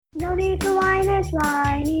No need to whine, it's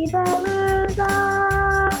Whiny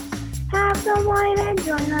Palooza. Have some wine and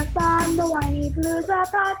join us on the Whiny Palooza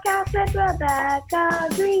podcast with Rebecca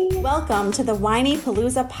Green. Welcome to the Whiny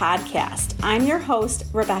Palooza podcast. I'm your host,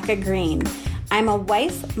 Rebecca Green. I'm a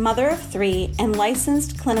wife, mother of three, and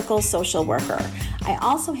licensed clinical social worker. I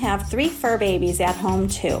also have 3 fur babies at home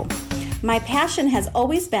too. My passion has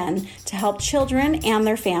always been to help children and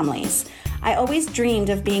their families. I always dreamed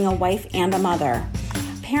of being a wife and a mother.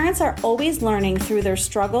 Parents are always learning through their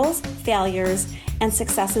struggles, failures, and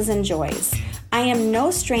successes and joys. I am no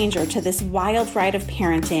stranger to this wild ride of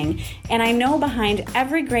parenting, and I know behind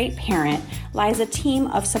every great parent lies a team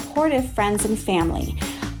of supportive friends and family.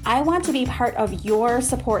 I want to be part of your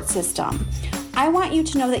support system. I want you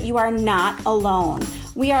to know that you are not alone.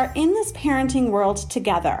 We are in this parenting world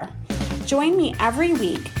together. Join me every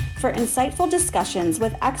week for insightful discussions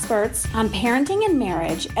with experts on parenting and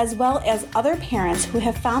marriage, as well as other parents who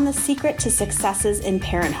have found the secret to successes in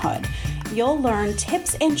parenthood. You'll learn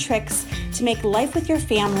tips and tricks to make life with your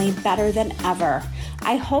family better than ever.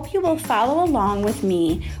 I hope you will follow along with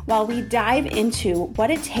me while we dive into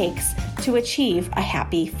what it takes to achieve a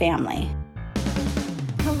happy family.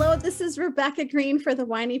 Hello, this is Rebecca Green for the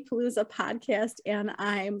Whiny Palooza podcast, and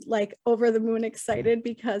I'm like over the moon excited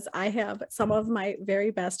because I have some of my very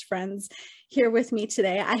best friends here with me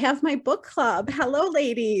today. I have my book club. Hello,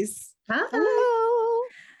 ladies. Hi. Hello.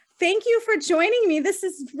 Thank you for joining me. This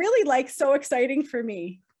is really like so exciting for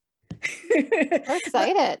me. We're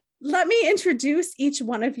excited. Let me introduce each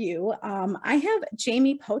one of you. I have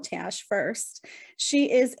Jamie Potash first.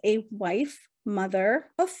 She is a wife, mother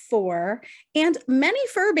of 4, and many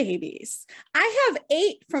fur babies. I have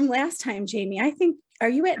 8 from last time, Jamie. I think, are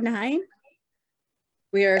you at 9?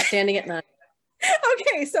 We are standing at 9.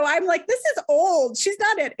 Okay, so I'm like, this is old. She's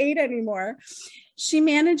not at 8 anymore. She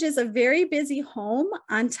manages a very busy home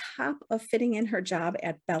on top of fitting in her job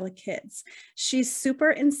at Bella Kids. She's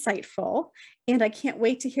super insightful, and I can't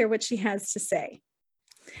wait to hear what she has to say.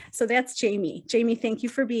 So that's Jamie. Jamie, thank you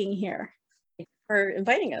for being here. For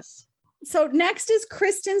inviting us. So next is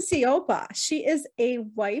Kristen Siopa. She is a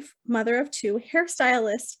wife, mother of 2,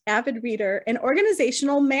 hairstylist, avid reader, and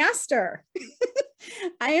organizational master.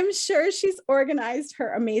 I am sure she's organized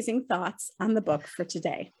her amazing thoughts on the book for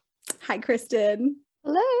today. Hi, Kristen.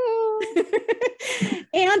 Hello.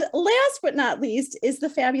 And last but not least is the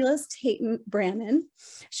fabulous Tayton Brannon.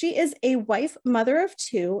 She is a wife, mother of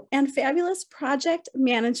 2, and fabulous project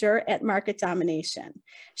manager at Market Domination.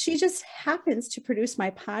 She just happens to produce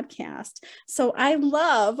my podcast, so I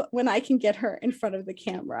love when I can get her in front of the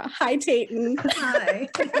camera. Hi, Tayton. Hi.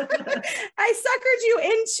 I suckered you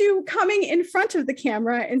into coming in front of the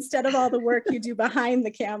camera instead of all the work you do behind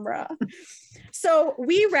the camera. So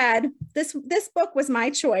we read this book was my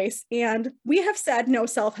choice, and we have said no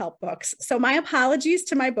self-help books. So my apologies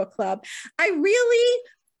to my book club. I really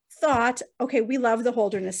thought, okay, we love the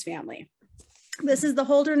Holderness family. This is the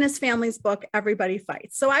Holderness family's book, Everybody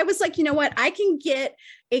Fights. So I was like, you know what? I can get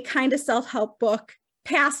a kind of self-help book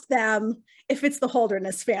past them if it's the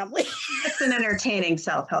Holderness family. It's an entertaining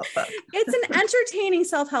self-help book. It's an entertaining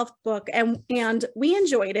self-help book, and we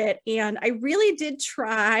enjoyed it. And I really did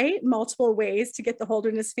try multiple ways to get the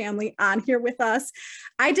Holderness family on here with us.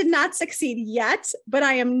 I did not succeed yet, but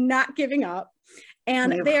I am not giving up.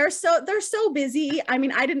 And they're so busy. I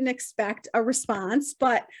mean, I didn't expect a response,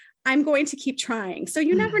 but I'm going to keep trying. So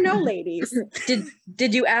you never know, ladies.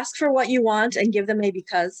 Did you ask for what you want and give them a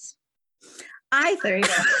because? There you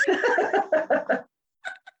go.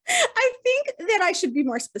 I think that I should be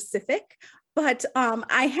more specific, but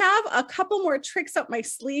I have a couple more tricks up my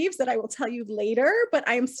sleeves that I will tell you later, but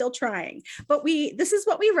I am still trying. But this is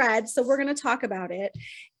what we read, so we're going to talk about it.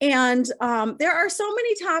 And there are so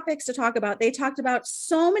many topics to talk about. They talked about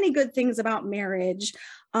so many good things about marriage.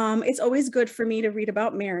 It's always good for me to read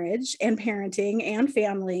about marriage and parenting and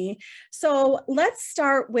family. So let's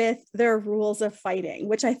start with their rules of fighting,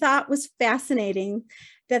 which I thought was fascinating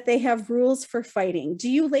that they have rules for fighting. Do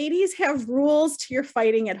you ladies have rules to your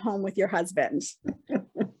fighting at home with your husband? I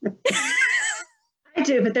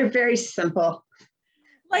do, but they're very simple.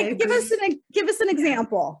 Like, give us an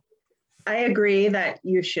example. I agree that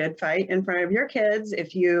you should fight in front of your kids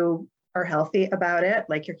if you are healthy about it.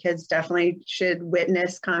 Like, your kids definitely should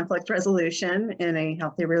witness conflict resolution in a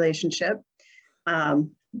healthy relationship.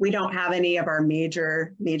 We don't have any of our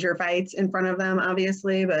major fights in front of them,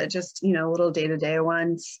 obviously, but just, little day-to-day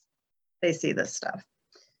ones, they see this stuff.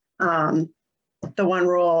 The one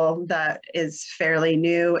rule that is fairly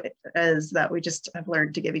new is that we just have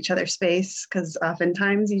learned to give each other space, because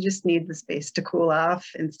oftentimes you just need the space to cool off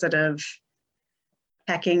instead of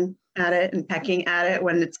pecking at it and pecking at it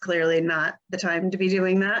when it's clearly not the time to be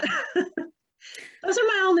doing that. Those are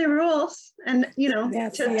my only rules. And,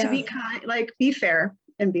 to be kind, like, be fair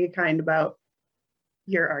and be kind about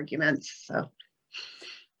your arguments. So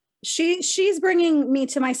she's bringing me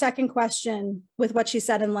to my second question with what she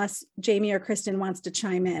said, unless Jamie or Kristen wants to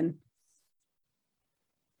chime in.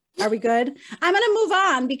 Are we good? I'm going to move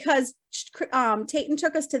on because Tayton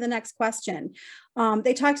took us to the next question.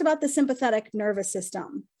 They talked about the sympathetic nervous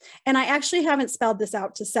system. And I actually haven't spelled this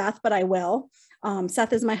out to Seth, but I will.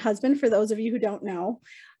 Seth is my husband, for those of you who don't know.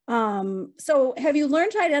 So have you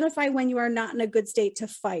learned to identify when you are not in a good state to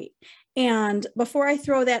fight? And before I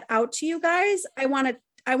throw that out to you guys, I want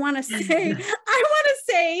to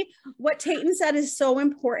say what Tayton said is so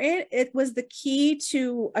important. It was the key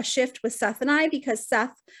to a shift with Seth and I, because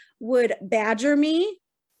Seth would badger me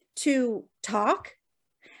to talk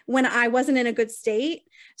when I wasn't in a good state.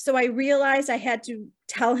 So I realized I had to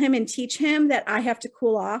tell him and teach him that I have to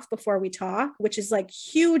cool off before we talk, which is like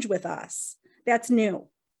huge with us. That's new.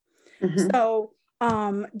 Mm-hmm. So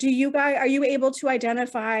are you able to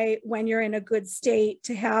identify when you're in a good state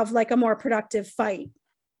to have like a more productive fight?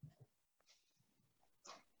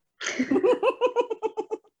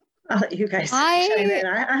 I'll let you guys chime in.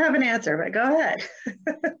 I have an answer, but go ahead.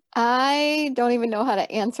 I don't even know how to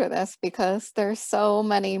answer this because there's so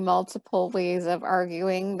many multiple ways of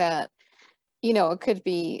arguing that, it could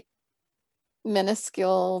be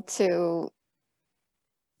minuscule to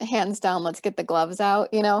hands down, let's get the gloves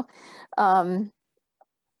out,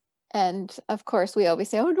 and of course we always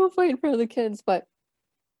say, oh, don't fight in front of the kids, but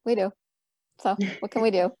we do. So what can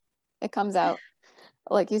we do? It comes out,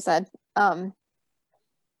 like you said.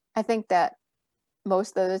 I think that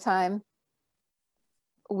most of the time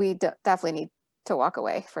we definitely need to walk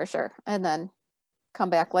away for sure and then come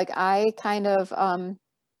back. Like I kind of,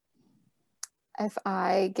 if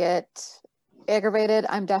I get aggravated,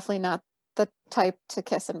 I'm definitely not the type to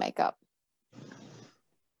kiss and make up.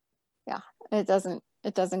 Yeah, it doesn't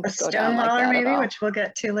go down like that maybe, at all. Which we'll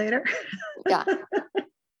get to later. Yeah.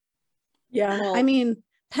 Yeah. Well, I mean,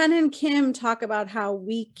 Penn and Kim talk about how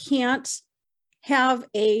we can't have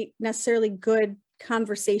a necessarily good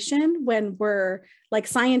conversation when we're like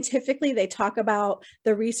scientifically, they talk about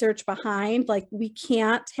the research behind, like we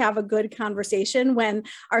can't have a good conversation when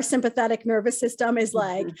our sympathetic nervous system is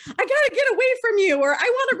like, I gotta get away from you, or I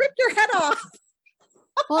want to rip your head off.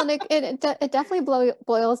 Well, and it definitely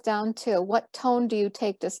boils down to what tone do you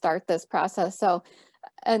take to start this process. So,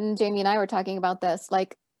 and Jamie and I were talking about this,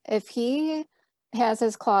 like if he has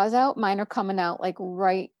his claws out, mine are coming out like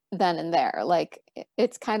right then and there. Like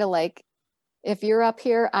it's kind of like if you're up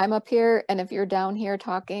here, I'm up here, and if you're down here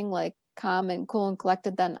talking like calm and cool and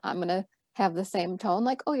collected, then I'm gonna have the same tone,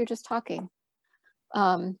 like, oh, you're just talking.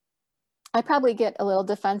 I probably get a little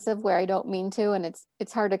defensive where I don't mean to, and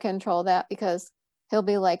it's hard to control that because he'll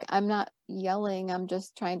be like, I'm not yelling, I'm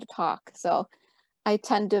just trying to talk. So I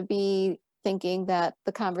tend to be thinking that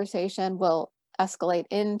the conversation will escalate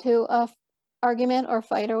into a argument or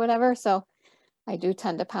fight or whatever. So I do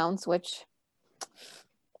tend to pounce, which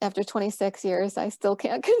after 26 years, I still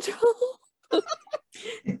can't control.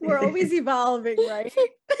 We're always evolving, right?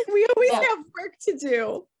 We always have work to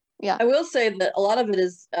do. Yeah. I will say that a lot of it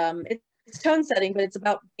is, it's tone setting, but it's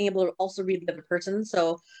about being able to also read the other person.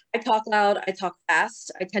 So I talk loud, I talk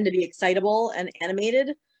fast, I tend to be excitable and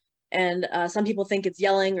animated. And some people think it's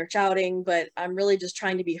yelling or shouting, but I'm really just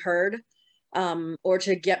trying to be heard, or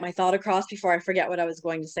to get my thought across before I forget what I was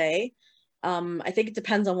going to say. I think it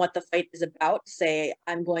depends on what the fight is about. Say,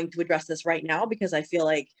 I'm going to address this right now because I feel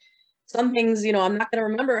like some things, I'm not going to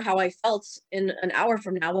remember how I felt in an hour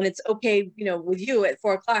from now when it's okay, with you at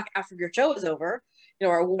 4:00 after your show is over,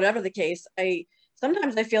 or whatever the case.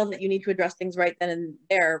 Sometimes I feel that you need to address things right then and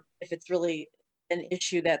there if it's really an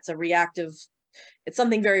issue that's a reactive, it's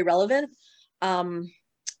something very relevant. Some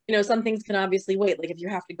things can obviously wait, like if you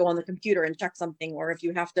have to go on the computer and check something, or if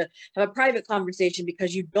you have to have a private conversation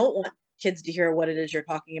because you don't want kids to hear what it is you're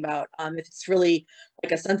talking about. If it's really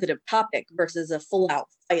like a sensitive topic versus a full out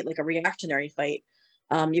fight, like a reactionary fight,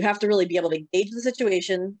 you have to really be able to gauge the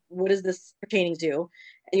situation. What is this pertaining to?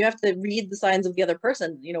 And you have to read the signs of the other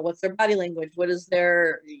person. What's their body language? What is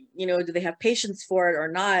their, do they have patience for it or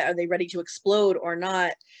not? Are they ready to explode or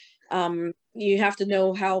not? You have to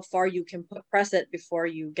know how far you can press it before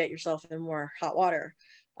you get yourself in more hot water.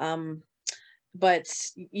 But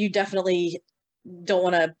you definitely don't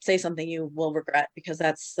want to say something you will regret, because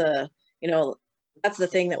that's the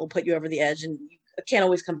thing that will put you over the edge, and you can't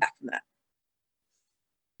always come back from that.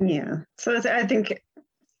 Yeah. So I think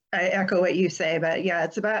I echo what you say, but yeah,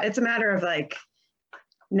 it's a matter of like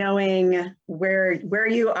knowing where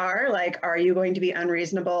you are, like, are you going to be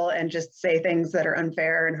unreasonable and just say things that are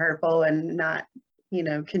unfair and hurtful and not,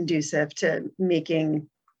 conducive to making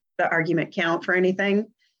the argument count for anything?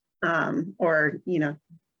 Or,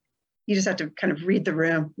 you just have to kind of read the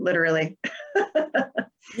room, literally.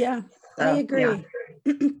 Yeah, So, I agree.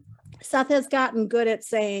 Yeah. Seth has gotten good at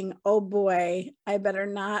saying, oh boy, I better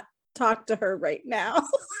not talk to her right now.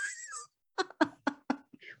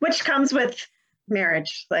 Which comes with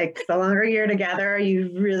marriage. Like, the longer you're together,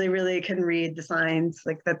 you really, really can read the signs.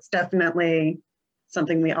 Like, that's definitely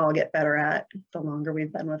something we all get better at the longer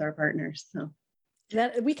we've been with our partners. So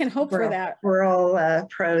that we can hope for that. We're all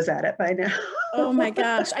pros at it by now. Oh my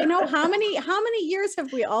gosh. I know. How many years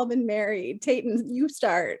have we all been married? Tayton, you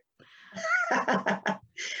start.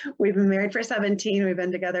 We've been married for 17. We've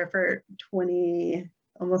been together for 20,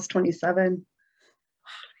 almost 27.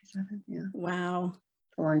 27, yeah. Wow.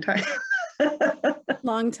 A long time.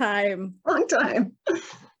 Long time. Long time.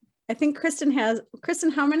 I think Kristen,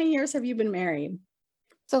 how many years have you been married?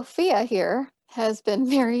 Sophia here has been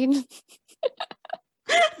married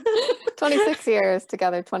 26 years,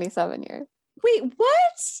 together 27 years. Wait,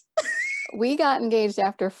 what? We got engaged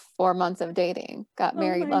after 4 months of dating, got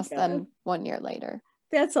married less than 1 year later.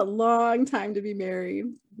 That's a long time to be married.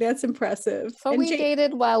 That's impressive. So we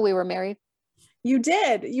dated while we were married. You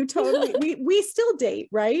did. You totally, we still date,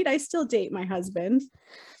 right? I still date my husband.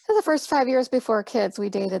 For the first 5 years before kids, we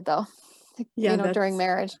dated though, Yeah, during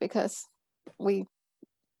marriage, because we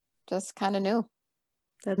just kind of knew.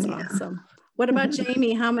 That's awesome. What about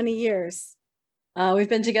Jamie? How many years? We've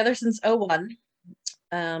been together since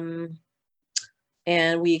 2001.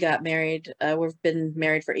 And we got married. We've been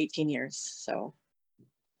married for 18 years. So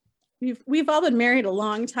we've all been married a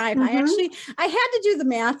long time. Mm-hmm. I had to do the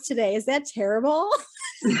math today. Is that terrible?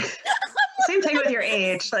 Same thing with your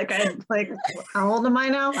age. Like, how old am I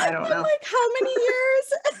now? I don't know. Like, how many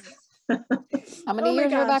years? How many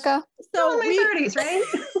years, Rebecca? So my 30s, right?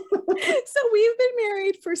 So we've been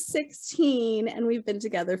married for 16 and we've been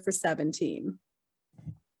together for 17.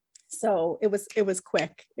 So it was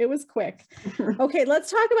quick. It was quick. Okay, let's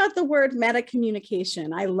talk about the word meta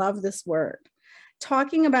communication. I love this word.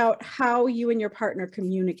 Talking about how you and your partner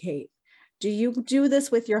communicate. Do you do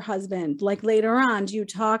this with your husband? Like, later on, do you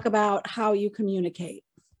talk about how you communicate?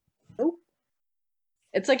 Oh,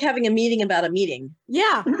 it's like having a meeting about a meeting.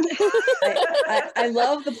 Yeah. I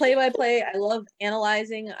love the play-by-play. I love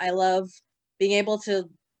analyzing. I love being able to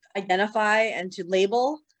identify and to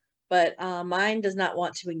label, but mine does not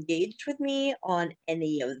want to engage with me on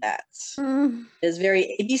any of that. It's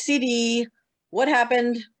very ABCD. What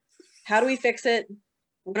happened? How do we fix it?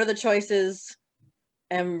 What are the choices?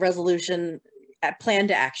 And resolution, plan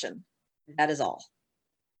to action. That is all.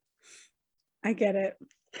 I get it.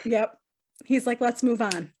 Yep. He's like, let's move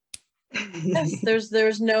on. Yes,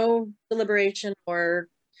 there's no deliberation or,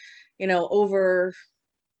 over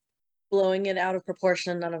blowing it out of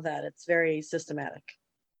proportion. None of that. It's very systematic.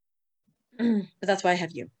 But that's why I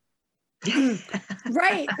have you.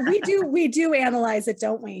 Right. We do analyze it,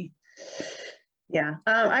 don't we? Yeah.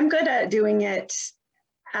 I'm good at doing it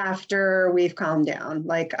after we've calmed down.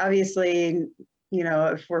 Like, obviously,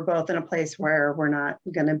 if we're both in a place where we're not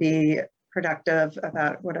going to be productive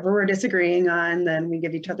about whatever we're disagreeing on, then we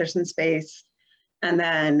give each other some space. And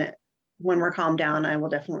then when we're calmed down, I'm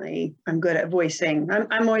good at voicing.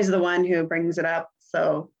 I'm always the one who brings it up.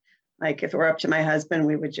 So, like, if it were up to my husband,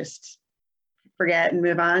 we would just forget and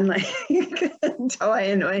move on, like, until I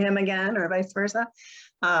annoy him again, or vice versa.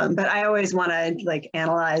 But I always want to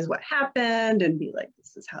analyze what happened and be like,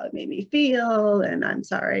 this is how it made me feel. And I'm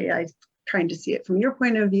sorry, I'm trying to see it from your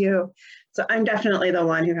point of view. So I'm definitely the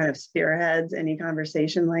one who kind of spearheads any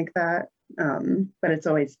conversation like that. But it's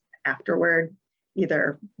always afterward,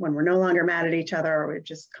 either when we're no longer mad at each other or we've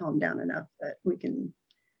just calmed down enough that we can,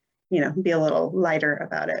 be a little lighter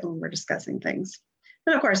about it when we're discussing things.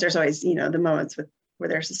 And of course, there's always, the moments where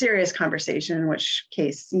there's a serious conversation, in which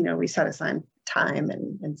case, we set aside time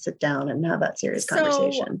and sit down and have that serious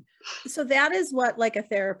conversation. So that is what, like, a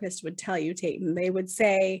therapist would tell you, Tayton. They would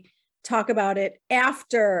say, talk about it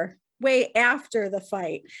way after the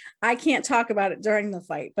fight. I can't talk about it during the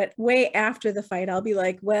fight, but way after the fight, I'll be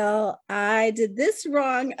like, well, I did this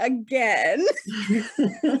wrong again.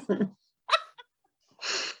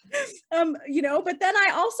 But then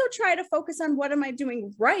I also try to focus on what am I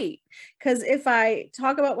doing right? Because if I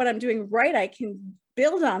talk about what I'm doing right, I can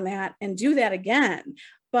build on that and do that again.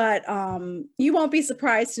 But you won't be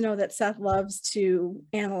surprised to know that Seth loves to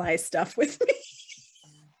analyze stuff with me.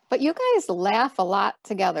 But you guys laugh a lot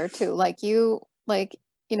together too. When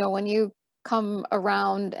you come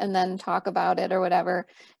around and then talk about it or whatever,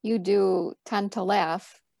 you do tend to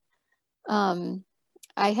laugh.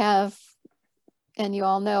 I have, and you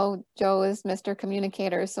all know Joe is Mr.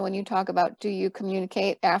 Communicator. So when you talk about, do you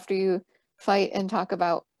communicate after you fight and talk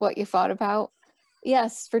about what you fought about?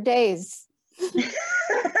 Yes, for days.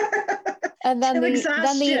 And then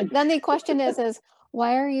the question is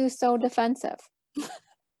why are you so defensive?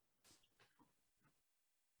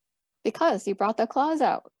 Because you brought the claws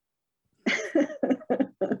out.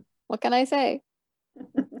 What can I say?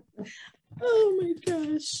 Oh my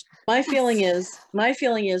gosh. My feeling is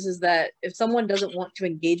that if someone doesn't want to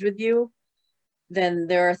engage with you, then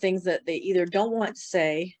there are things that they either don't want to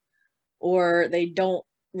say or they don't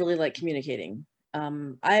really like communicating.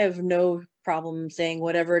 I have no problem saying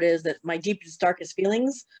whatever it is that my deepest, darkest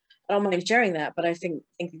feelings. I don't mind sharing that, but I think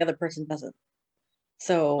the other person doesn't.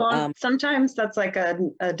 So sometimes that's like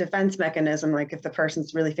a defense mechanism. Like if the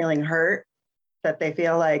person's really feeling hurt, that they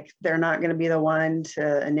feel like they're not going to be the one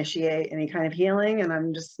to initiate any kind of healing, and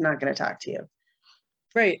I'm just not going to talk to you.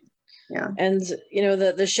 Right. Yeah. And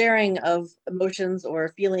the sharing of emotions or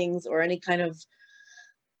feelings or any kind of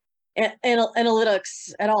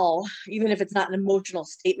analytics at all, even if it's not an emotional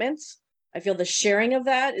statement, I feel the sharing of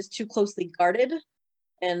that is too closely guarded.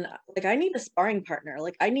 And like, I need a sparring partner.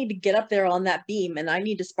 Like, I need to get up there on that beam and I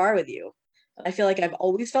need to spar with you. I feel like I've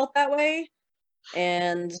always felt that way.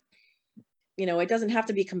 And, it doesn't have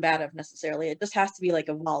to be combative necessarily. It just has to be like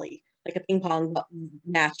a volley, like a ping pong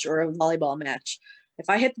match or a volleyball match.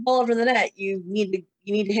 If I hit the ball over the net, you need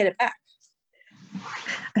to hit it back.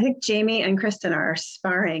 I think Jamie and Kristen are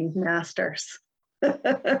sparring masters.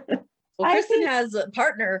 Well, Kristen has a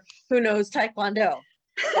partner who knows Taekwondo.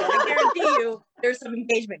 So I guarantee you there's some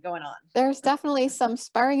engagement going on. There's definitely some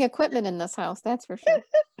sparring equipment in this house, that's for sure.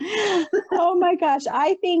 Oh my gosh.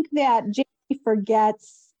 I think that Jamie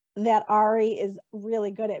forgets that Ari is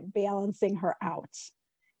really good at balancing her out.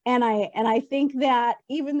 And I think that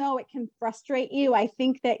even though it can frustrate you, I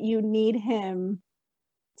think that you need him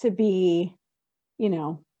to be,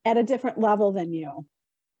 at a different level than you.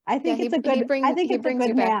 I think it's a good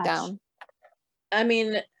match. Down. I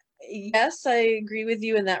mean, yes, I agree with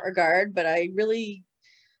you in that regard, but I really,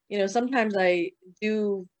 sometimes I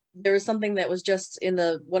do. There was something that was just in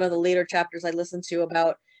one of the later chapters I listened to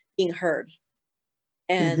about being heard.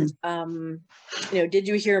 And, did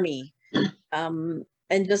you hear me?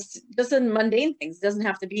 And just in mundane things. It doesn't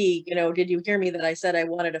have to be, did you hear me that I said I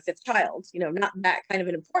wanted a fifth child? Not that kind of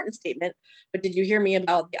an important statement, but did you hear me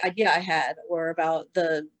about the idea I had or about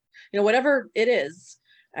the, whatever it is.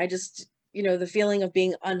 I just, the feeling of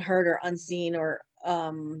being unheard or unseen or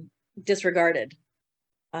disregarded.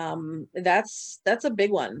 That's a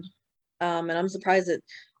big one. And I'm surprised it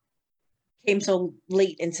came so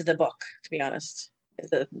late into the book, to be honest.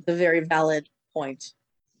 It's a very valid point.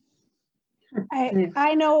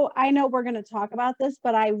 I know we're going to talk about this,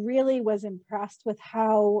 but I really was impressed with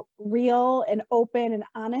how real and open and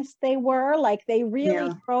honest they were. Like they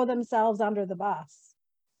really throw themselves under the bus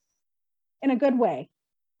in a good way.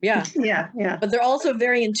 Yeah. Yeah. But they're also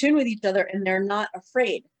very in tune with each other and they're not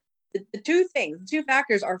afraid. The two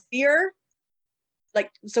factors are fear.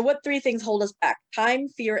 So what three things hold us back? Time,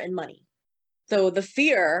 fear, and money. So the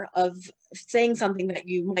fear of saying something that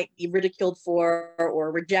you might be ridiculed for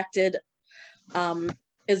or rejected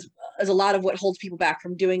is a lot of what holds people back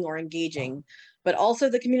from doing or engaging, but also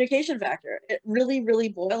the communication factor. It really, really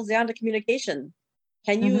boils down to communication.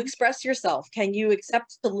 Can you express yourself? Can you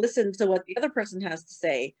accept to listen to what the other person has to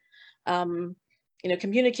say?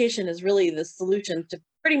 Communication is really the solution to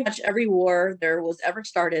pretty much every war there was ever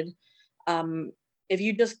started. If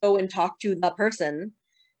you just go and talk to the person,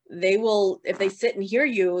 they will, if they sit and hear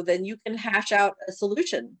you, then you can hash out a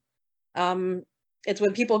solution. It's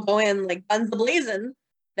when people go in like guns a-blazing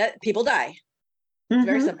that people die. It's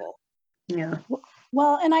very simple. Yeah.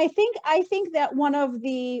 Well, and I think that one of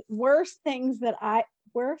the worst things that I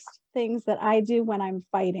do when I'm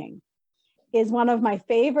fighting is one of my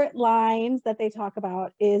favorite lines that they talk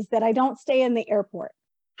about is that I don't stay in the airport.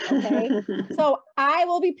 Okay. So I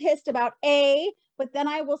will be pissed about A, but then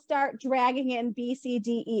I will start dragging in B, C,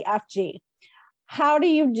 D, E, F, G. How do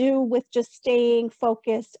you do with just staying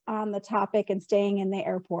focused on the topic and staying in the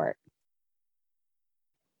airport?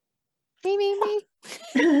 Me.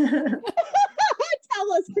 Tell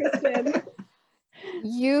us, Kristen.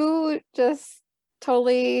 You just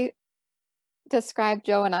totally described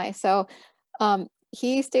Joe and I. So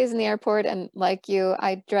he stays in the airport and like you,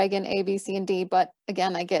 I drag in A, B, C, and D, but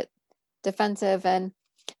again, I get defensive and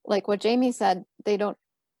like what Jamie said, they don't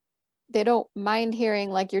they don't mind hearing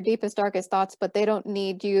like your deepest, darkest thoughts, but they don't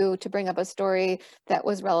need you to bring up a story that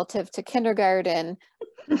was relative to kindergarten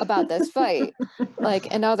about this fight. Like,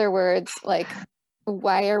 in other words, like,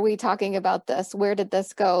 why are we talking about this? Where did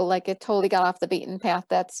this go? Like, it totally got off the beaten path.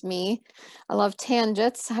 That's me. I love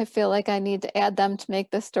tangents. I feel like I need to add them to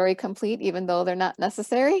make the story complete, even though they're not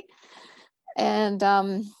necessary. And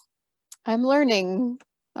I'm learning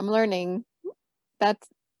that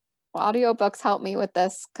audiobooks help me with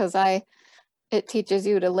this, because it teaches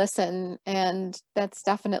you to listen, and that's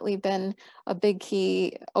definitely been a big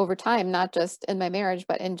key over time, not just in my marriage,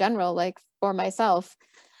 but in general, like for myself.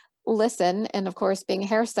 Listen, and of course, being a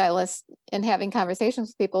hairstylist and having conversations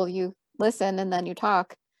with people, you listen and then you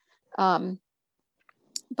talk. But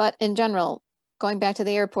in general, going back to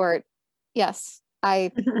the airport, yes,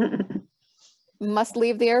 I must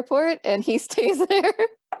leave the airport and he stays there.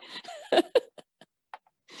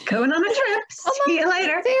 Going on a trip. See you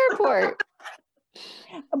later. The airport.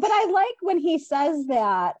 But I like when he says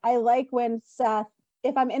that. I like when Seth,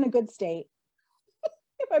 if I'm in a good state,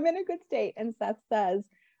 and Seth says,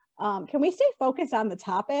 can we stay focused on the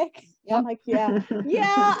topic? Yep. I'm like, yeah,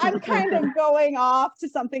 I'm kind of going off to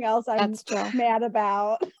something else I'm mad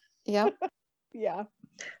about. Yep. Yeah.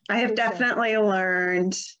 I have definitely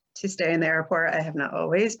learned to stay in the airport. I have not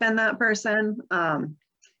always been that person.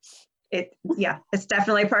 It's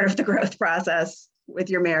definitely part of the growth process with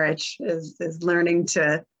your marriage is learning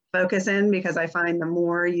to focus in, because I find the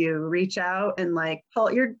more you reach out and like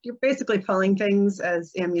pull, you're basically pulling things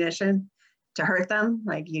as ammunition to hurt them.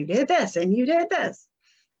 Like, you did this and you did this.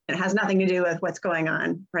 It has nothing to do with what's going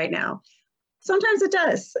on right now. Sometimes it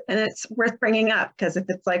does, and it's worth bringing up, because if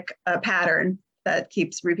it's like a pattern that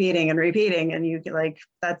keeps repeating and repeating, and you like,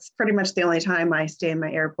 that's pretty much the only time I stay in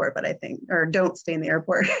my airport, but I think, or don't stay in the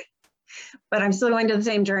airport. But I'm still going to the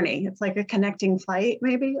same journey. It's like a connecting flight,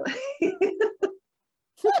 maybe.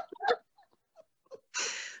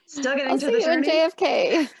 Still getting to the journey. In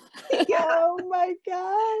JFK. Yeah. Oh my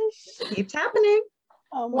gosh. Keeps happening.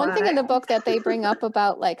 Oh my. One thing in the book that they bring up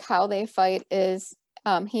about like how they fight is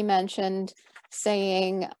he mentioned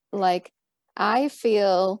saying like, I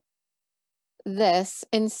feel this,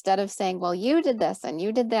 instead of saying, well, you did this and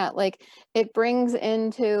you did that. Like, it brings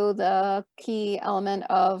into the key element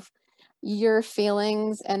of your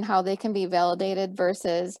feelings and how they can be validated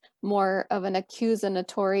versus more of an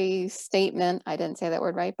accusatory statement. I didn't say that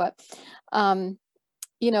word right, but and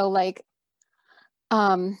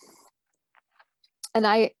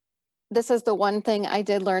this is the one thing I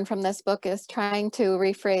did learn from this book, is trying to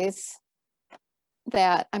rephrase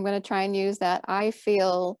that. I'm going to try and use that I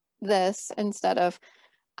feel this, instead of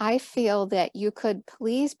I feel that you could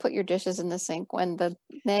please put your dishes in the sink when the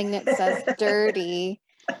magnet says dirty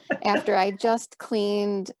after I just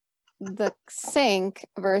cleaned the sink,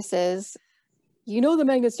 versus, the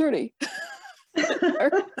magnet's dirty.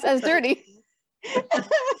 Or says dirty. Because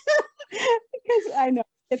I know,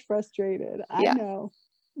 get frustrated. I know.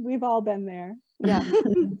 We've all been there. Yeah.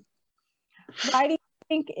 Why do you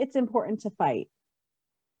think it's important to fight?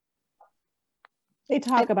 They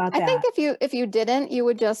talk about that. I think if you didn't, you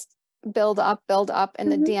would just build up,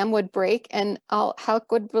 and the dam would break, and all hell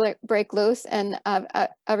would break loose, and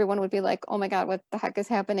everyone would be like, "Oh my God, what the heck is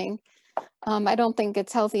happening?" I don't think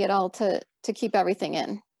it's healthy at all to keep everything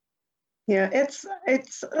in. Yeah,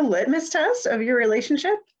 it's a litmus test of your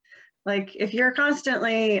relationship. Like, if you're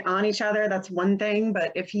constantly on each other, that's one thing.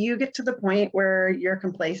 But if you get to the point where you're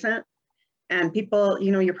complacent and people,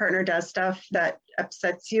 your partner does stuff that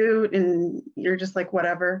upsets you and you're just like,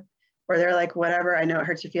 whatever, or they're like, whatever, I know it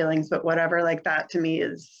hurts your feelings, but whatever, like that to me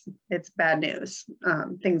it's bad news.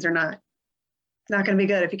 Things are not going to be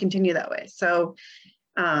good if you continue that way. So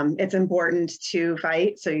it's important to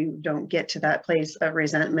fight so you don't get to that place of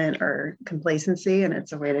resentment or complacency. And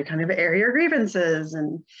it's a way to kind of air your grievances.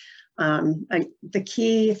 And the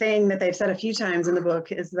key thing that they've said a few times in the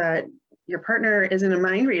book is that your partner isn't a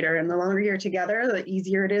mind reader, and the longer you're together, the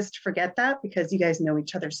easier it is to forget that, because you guys know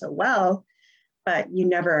each other so well, but you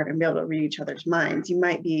never are going to be able to read each other's minds. You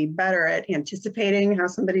might be better at anticipating how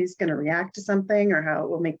somebody's going to react to something or how it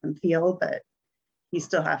will make them feel, but you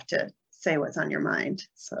still have to say what's on your mind.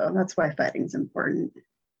 So that's why fighting is important.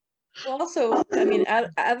 Well, also, I mean,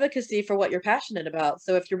 advocacy for what you're passionate about.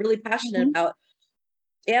 So if you're really passionate about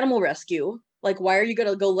animal rescue, like, why are you going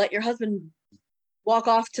to go let your husband walk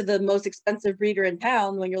off to the most expensive breeder in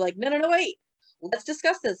town when you're like, no, wait, let's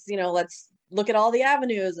discuss this. Let's look at all the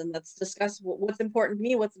avenues and let's discuss what's important to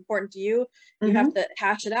me, what's important to you. You have to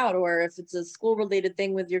hash it out. Or if it's a school related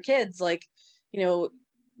thing with your kids, like,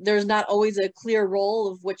 there's not always a clear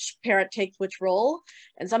role of which parent takes which role.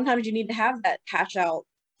 And sometimes you need to have that hash out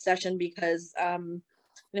session because,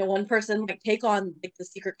 one person might take on like the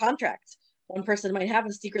secret contract. One person might have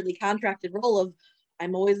a secretly contracted role of,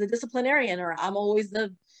 I'm always the disciplinarian, or I'm always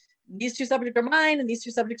these two subjects are mine and these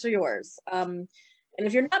two subjects are yours. And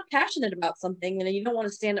if you're not passionate about something and you don't want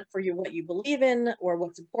to stand up for what you believe in or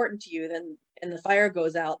what's important to you, then, and the fire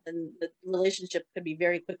goes out, then the relationship could be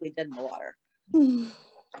very quickly dead in the water.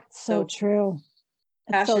 So true.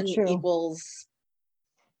 It's so Passion true. equals,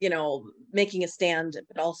 making a stand,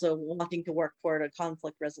 but also wanting to work toward a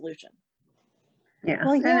conflict resolution. Yeah.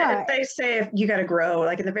 Well, yeah. And they say you got to grow,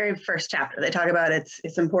 like in the very first chapter, they talk about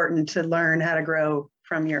it's important to learn how to grow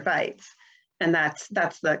from your fights. And that's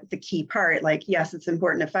the key part. Like, yes, it's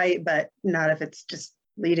important to fight, but not if it's just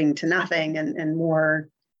leading to nothing and more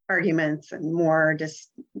arguments and more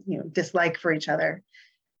dislike for each other.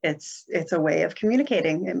 It's a way of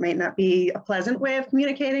communicating. It may not be a pleasant way of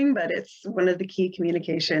communicating, but it's one of the key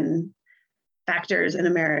communication factors in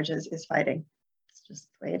a marriage is fighting. It's just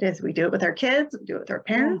the way it is. We do it with our kids, we do it with our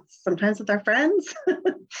parents, sometimes with our friends.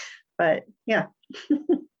 But yeah.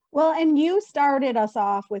 Well, and you started us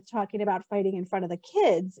off with talking about fighting in front of the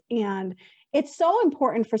kids, and it's so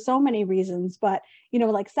important for so many reasons, but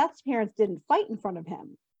like Seth's parents didn't fight in front of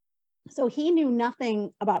him. So he knew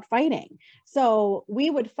nothing about fighting. So we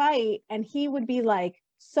would fight and he would be like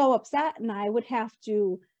so upset, and I would have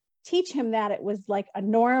to teach him that it was like a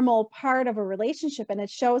normal part of a relationship, and it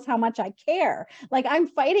shows how much I care. Like, I'm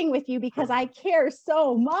fighting with you because I care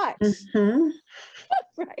so much. Mm-hmm.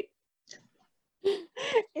 Right.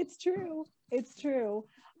 It's true. It's true.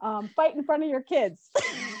 Fight in front of your kids.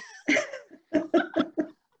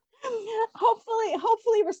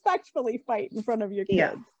 hopefully respectfully fight in front of your kids.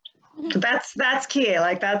 Yeah. That's key.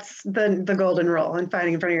 Like, that's the golden rule in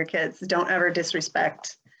fighting in front of your kids. Don't ever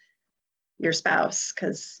disrespect your spouse,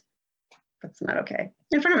 because that's not okay.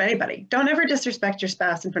 In front of anybody. Don't ever disrespect your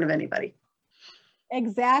spouse in front of anybody.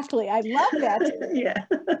 Exactly. I love that. Yeah.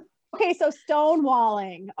 Okay, so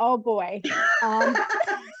stonewalling. Oh boy.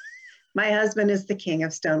 My husband is the king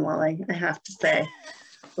of stonewalling, I have to say,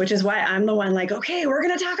 which is why I'm the one like, okay, we're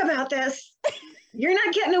going to talk about this. You're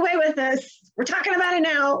not getting away with this. We're talking about it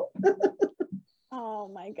now. Oh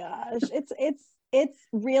my gosh. It's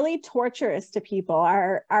really torturous to people.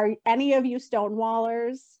 Are any of you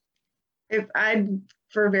stonewallers?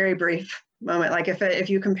 For a very brief moment, like if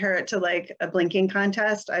you compare it to like a blinking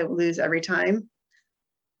contest, I lose every time.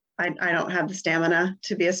 I don't have the stamina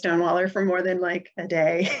to be a stonewaller for more than like a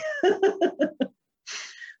day.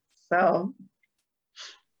 So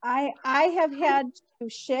I have had to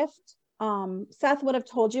shift. Seth would have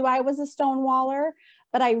told you I was a stonewaller,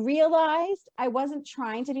 but I realized I wasn't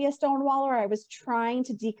trying to be a stonewaller. I was trying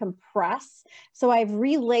to decompress. So I've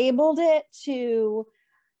relabeled it to,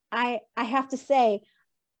 I have to say,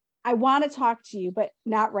 I want to talk to you, but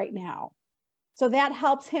not right now. So that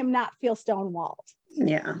helps him not feel stonewalled.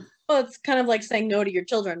 Yeah. Well, it's kind of like saying no to your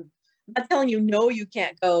children. I'm not telling you no, you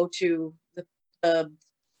can't go to the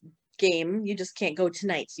game. You just can't go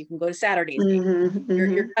tonight. So you can go to Saturdays. Mm-hmm,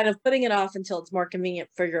 You're kind of putting it off until it's more convenient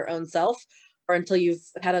for your own self, or until you've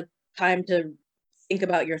had a time to think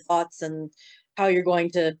about your thoughts and how you're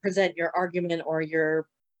going to present your argument or your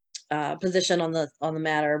position on the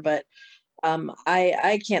matter. But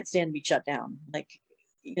I can't stand to be shut down. Like,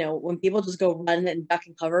 when people just go run and duck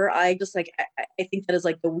and cover, I just like, I think that is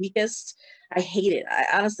like the weakest. I hate it.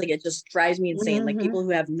 Honestly, it just drives me insane. Like, people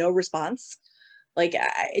who have no response, like,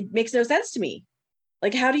 it makes no sense to me.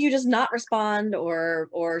 Like, how do you just not respond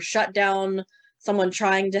or shut down someone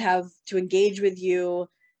trying to engage with you?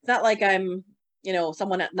 It's not like I'm,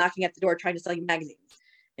 someone knocking at the door trying to sell you magazines.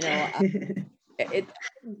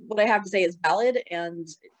 What I have to say is valid, and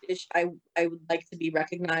I would like to be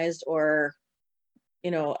recognized or,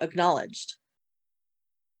 acknowledged.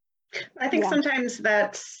 I think sometimes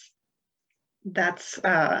that's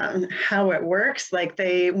how it works. Like,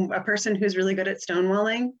 a person who's really good at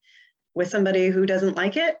stonewalling with somebody who doesn't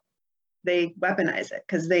like it, they weaponize it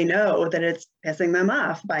because they know that it's pissing them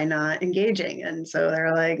off by not engaging. And so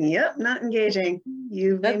they're like, yep, not engaging.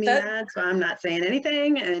 You made me mad, so I'm not saying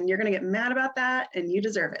anything, and you're going to get mad about that, and you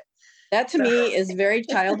deserve it. That to me is very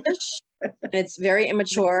childish, and it's very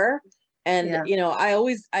immature. And I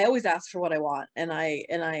always ask for what I want, and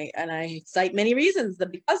I cite many reasons, the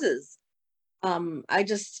becauses. It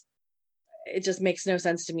just makes no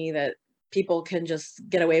sense to me that people can just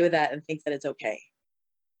get away with that and think that it's okay.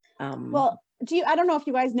 Well, I don't know if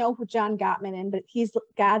you guys know who John Gottman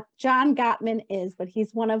is, but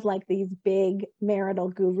he's one of like these big marital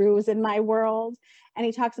gurus in my world. And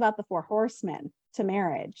he talks about the 4 horsemen to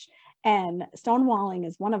marriage, and stonewalling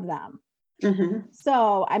is one of them. Mhm.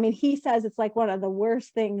 So, I mean, he says it's like one of the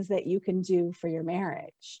worst things that you can do for your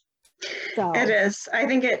marriage. So It is. I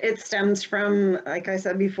think it stems from, like I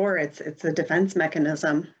said before, it's a defense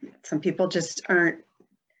mechanism. Some people just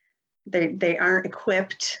they aren't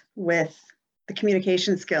equipped with the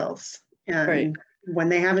communication skills. And Right. when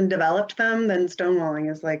they haven't developed them, then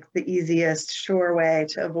stonewalling is like the easiest, sure way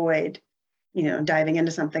to avoid, diving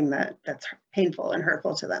into something that's painful and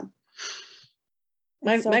hurtful to them.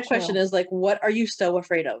 My question is like, what are you so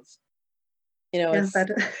afraid of? Yeah,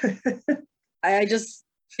 I just,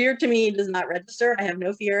 fear to me does not register. I have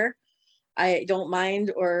no fear. I don't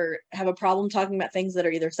mind or have a problem talking about things that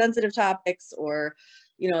are either sensitive topics or,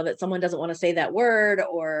 that someone doesn't want to say that word,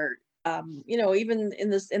 or, even in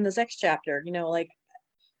the sex chapter, like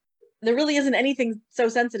there really isn't anything so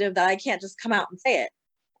sensitive that I can't just come out and say it.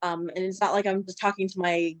 And it's not like I'm just talking to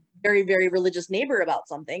my very, very religious neighbor about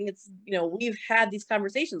something. It's, we've had these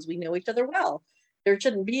conversations. We know each other well. There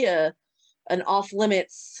shouldn't be an off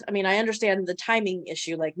limits. I mean, I understand the timing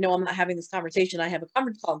issue. Like, no, I'm not having this conversation. I have a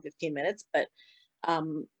conference call in 15 minutes, but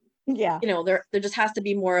there just has to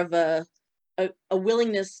be more of a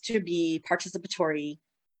willingness to be participatory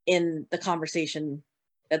in the conversation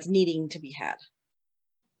that's needing to be had.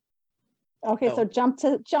 Okay, so jump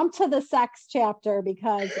to the sex chapter,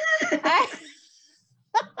 because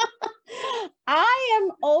I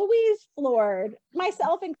am always floored,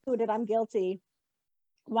 myself included, I'm guilty.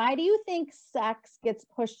 Why do you think sex gets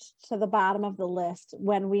pushed to the bottom of the list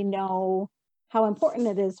when we know how important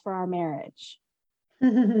it is for our marriage?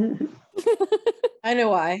 I know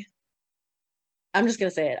why. I'm just going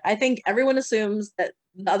to say it. I think everyone assumes that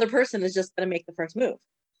the other person is just going to make the first move.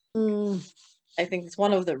 I think it's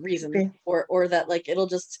one of the reasons, or that like, it'll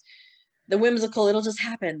just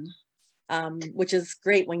happen. Which is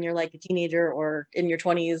great when you're like a teenager or in your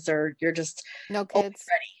 20s, or you're just no kids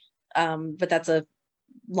ready. But that's a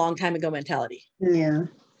long time ago mentality. Yeah.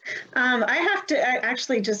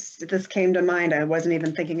 This came to mind. I wasn't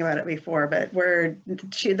even thinking about it before, but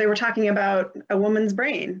they were talking about a woman's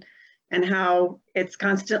brain and how it's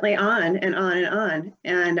constantly on and on and on.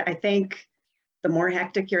 And I think the more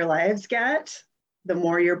hectic your lives get, the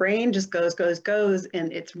more your brain just goes.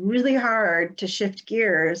 And it's really hard to shift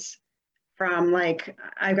gears from like,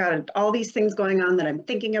 I've got all these things going on that I'm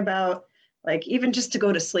thinking about. Like, even just to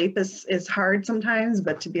go to sleep is hard sometimes,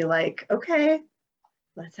 but to be like, okay,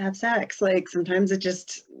 let's have sex. Like, sometimes it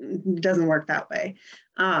just doesn't work that way.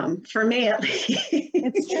 For me, at least.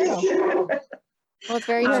 It's true. Well, it's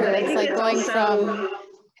very true. It's like going from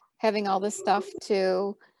having all this stuff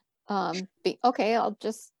to I'll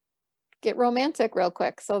just get romantic real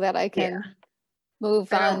quick so that I can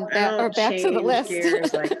move on or back to the list.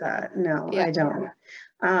 Gears like that. No, Yeah. I don't.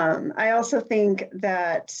 I also think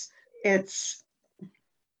that it's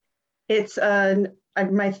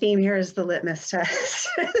my theme here is the litmus test.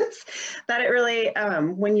 That it really,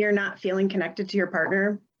 when you're not feeling connected to your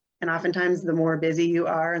partner, and oftentimes the more busy you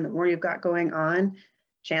are and the more you've got going on,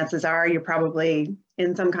 chances are you're probably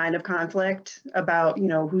in some kind of conflict about,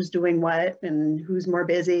 who's doing what and who's more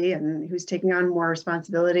busy and who's taking on more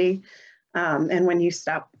responsibility. And when you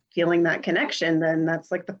stop feeling that connection, then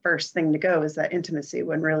that's like the first thing to go, is that intimacy,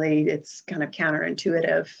 when really it's kind of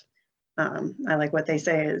counterintuitive. I like what they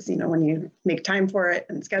say is, when you make time for it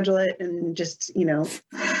and schedule it and just,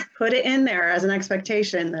 put it in there as an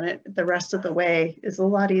expectation, then the rest of the way is a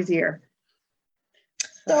lot easier.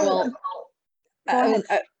 So,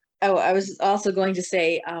 I was also going to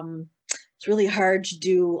say, it's really hard to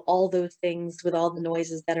do all those things with all the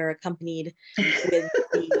noises that are accompanied with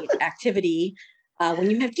the activity.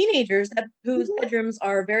 When you have teenagers whose bedrooms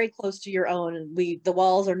are very close to your own, and the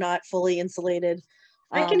walls are not fully insulated.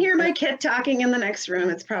 I can hear my kid talking in the next room.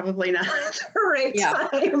 It's probably not the right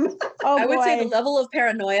time. I would say the level of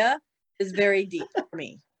paranoia is very deep for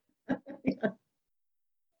me.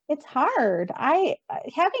 It's hard.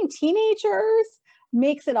 Having teenagers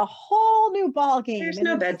makes it a whole new ball game. There's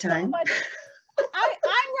no bedtime. I'm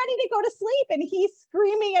ready to go to sleep, and he's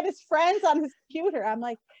screaming at his friends on his computer. I'm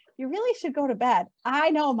like, you really should go to bed. I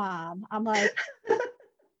know, Mom. I'm like,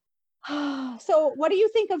 so what do you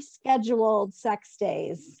think of scheduled sex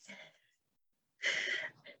days?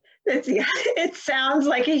 It sounds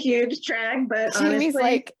like a huge drag, but Jamie's honestly,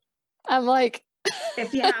 like, I'm like,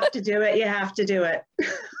 if you have to do it, you have to do it.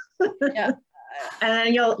 Yeah. And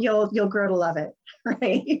then you'll grow to love it,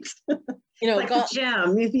 right? Like the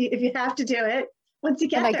gym. If you have to do it, once you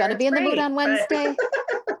get there, am I gonna be in the mood on Wednesday?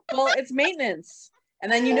 Well, it's maintenance.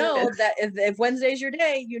 And then that if Wednesday's your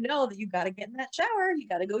day, that you got to get in that shower. You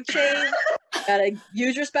got to go shave. You got to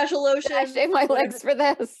use your special lotion. I shave my legs for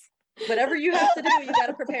this. whatever you have to do, you got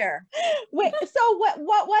to prepare. Wait, so what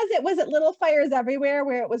was it? Was it Little Fires Everywhere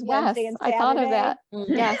where it was Wednesday and Saturday? I thought of that.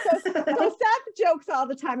 Yes. So Seth jokes all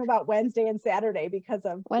the time about Wednesday and Saturday because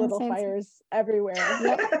of Little Fires Everywhere.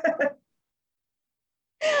 Yep.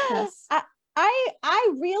 Yes.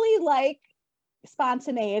 I really like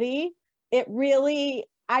spontaneity. I really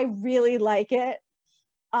like it.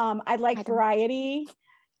 I like variety.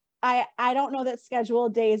 I don't know that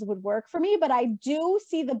scheduled days would work for me, but I do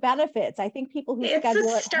see the benefits. I think people who schedule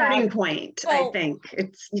it's a starting point. I think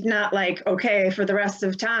it's not like, okay, for the rest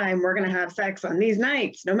of time, we're going to have sex on these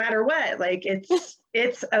nights, no matter what. Like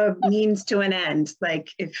it's a means to an end. Like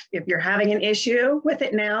if you're having an issue with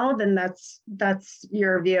it now, then that's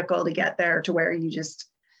your vehicle to get there to where you just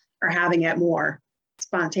are having it more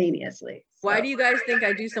spontaneously. Why do you guys think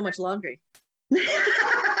I do so much laundry?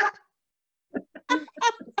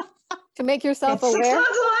 To make yourself aware. 6 loads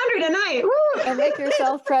of laundry tonight. Woo! And make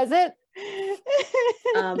yourself present.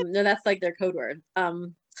 No, that's like their code word. I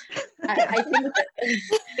think that,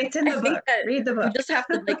 it's in the book. Read the book. You just have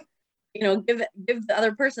to give the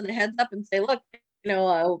other person a heads up and say, look,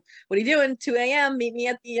 what are you doing? 2 a.m. Meet me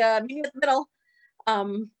at the middle.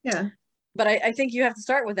 Yeah. But I think you have to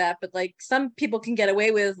start with that. But like some people can get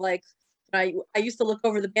away with like, I used to look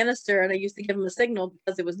over the banister and I used to give him a signal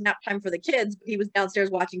because it was nap time for the kids, but he was downstairs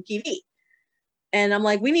watching TV. And I'm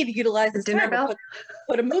like, we need to utilize this dinner bell.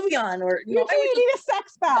 Put a movie on, or you need a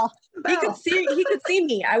sex bell. He could see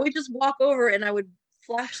me. I would just walk over and I would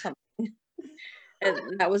flash something,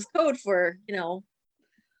 and that was code for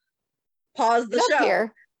pause the show.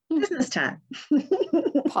 Here. Business time.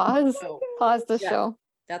 Pause the show.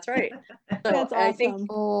 That's right. So that's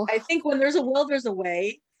awesome. I think when there's a will, there's a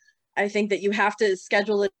way. I think that you have to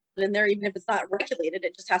schedule it in there, even if it's not regulated.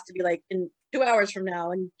 It just has to be like in 2 hours from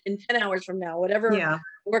now and in 10 hours from now, whatever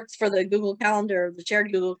works for the Google Calendar, the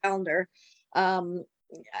shared Google Calendar.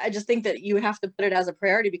 I just think that you have to put it as a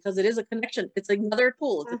priority because it is a connection. It's another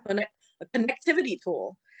tool. It's a connectivity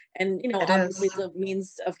tool. And, obviously it's a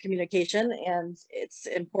means of communication, and it's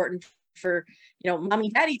important for, mommy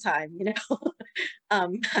daddy time, I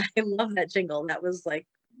love that jingle. That was like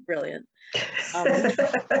brilliant.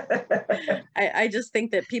 I just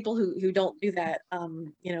think that people who don't do that,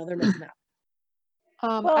 they're missing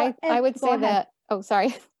out. I would say that. Oh,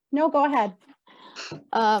 sorry. No, go ahead.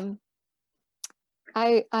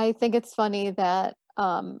 I think it's funny that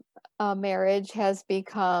a marriage has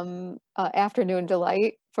become afternoon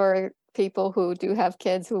delight for people who do have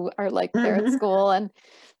kids who are like they're at school, and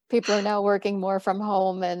people are now working more from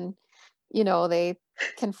home, and they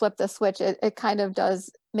can flip the switch. It kind of does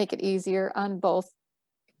make it easier on both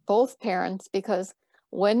parents, because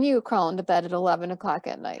when you crawl into bed at 11 o'clock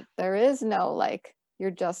at night, there is no like,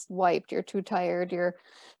 you're just wiped, you're too tired, you're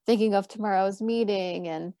thinking of tomorrow's meeting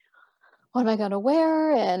and what am I going to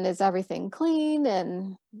wear, and is everything clean?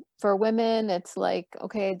 And for women, it's like,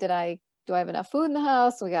 okay, do I have enough food in the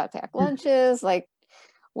house? We got to pack lunches. Like,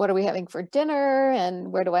 what are we having for dinner?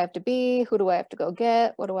 And where do I have to be? Who do I have to go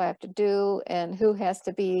get? What do I have to do? And who has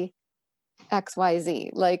to be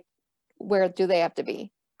XYZ? Like, where do they have to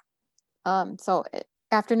be? So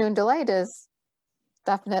afternoon delight is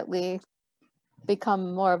definitely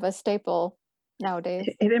become more of a staple nowadays.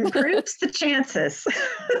 It improves the chances.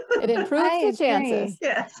 It improves the chances.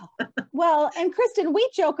 Yes. Well, and Kristen, we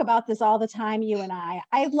joke about this all the time, you and I.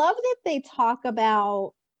 I love that they talk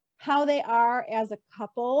about how they are as a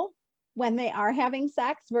couple when they are having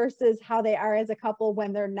sex versus how they are as a couple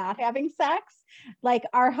when they're not having sex. Like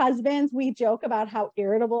our husbands, we joke about how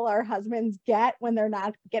irritable our husbands get when they're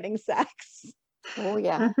not getting sex. Oh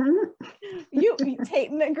yeah. You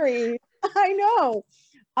Tayton agrees. I know.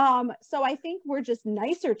 So I think we're just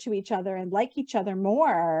nicer to each other and like each other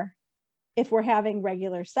more if we're having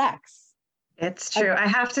regular sex. It's true. I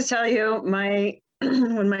have to tell you,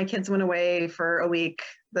 when my kids went away for a week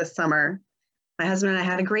this summer, my husband and I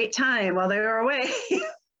had a great time while they were away.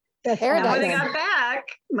 And when they got back,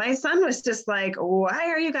 my son was just like, why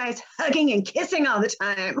are you guys hugging and kissing all the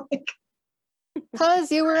time?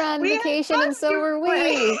 Because you were on vacation and so were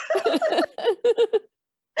we.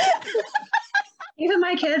 Even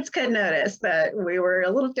my kids could notice that we were a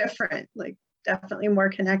little different, like definitely more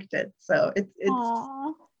connected. So it's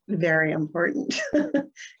very important.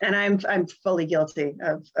 And I'm fully guilty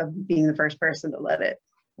of being the first person to let it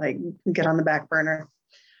like get on the back burner.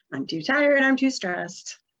 I'm too tired. I'm too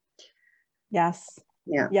stressed. Yes.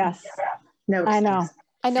 Yeah. Yes. No excuse. I know.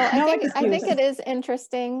 No I think it is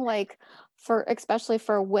interesting, like especially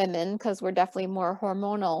for women, because we're definitely more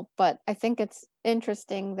hormonal, but I think it's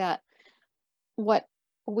interesting that what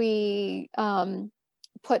we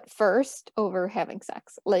put first over having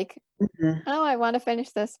sex. Like, oh, I want to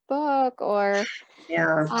finish this book, or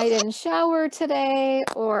I didn't shower today,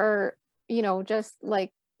 or, you know, just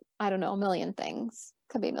like, I don't know, a million things.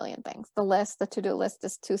 Could be a million things. The to-do list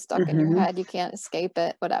is too stuck in your head. You can't escape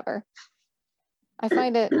it, whatever. I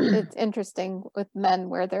find it's interesting with men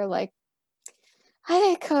where they're like,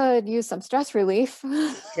 I could use some stress relief.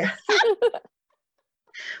 Yeah.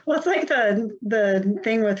 Well, it's like the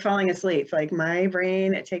thing with falling asleep. Like my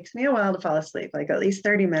brain, it takes me a while to fall asleep, like at least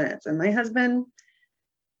 30 minutes. And my husband,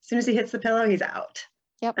 as soon as he hits the pillow, he's out.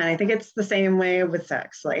 Yep. And I think it's the same way with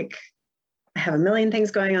sex. Like I have a million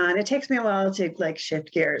things going on. It takes me a while to like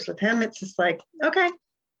shift gears. With him, it's just like, okay,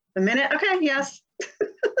 the minute, okay, yes.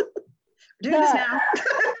 Do this now.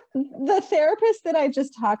 The therapist that I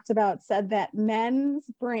just talked about said that men's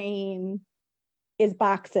brain is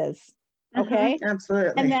boxes. Okay.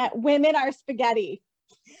 Absolutely. And that women are spaghetti.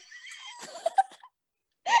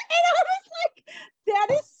 And I was like, that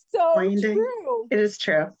is so true. It is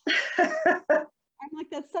true. I'm like,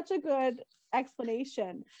 that's such a good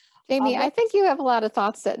explanation. Jamie, I think you have a lot of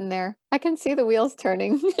thoughts sitting there. I can see the wheels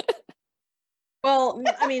turning. Well,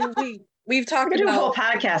 I mean, we've talked about a whole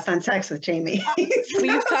about podcast on sex with Jamie.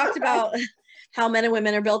 We've talked about how men and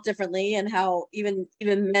women are built differently, and how even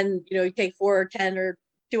men, you know, you take 4 or 10 or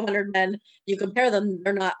 200 men, you compare them,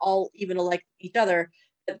 they're not all even like each other.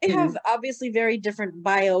 But they have obviously very different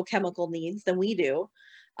biochemical needs than we do.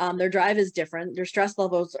 Their drive is different. Their stress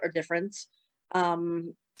levels are different.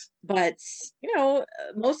 But, you know,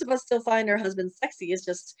 most of us still find our husbands sexy. It's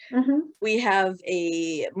just we have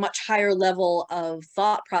a much higher level of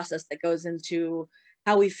thought process that goes into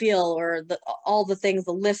how we feel, or all the things,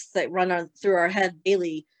 the lists that run through our head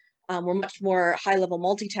daily. We're much more high level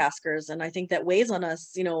multitaskers. And I think that weighs on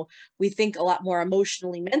us. You know, we think a lot more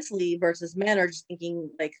emotionally, mentally, versus men are just thinking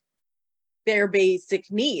like bare basic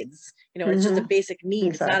needs. You know, it's just a basic need.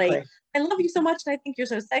 Exactly. It's not I love you so much and I think you're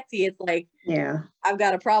so sexy. It's like, yeah, I've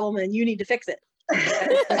got a problem and you need to fix it.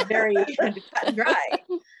 It's very cut and dry.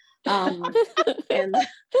 And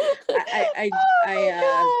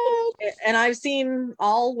and I've seen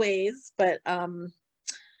all ways, but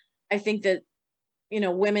I think that, you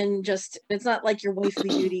know, women just, it's not like your wifely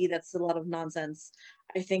duty. That's a lot of nonsense.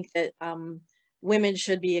 I think that women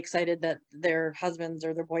should be excited that their husbands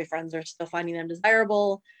or their boyfriends are still finding them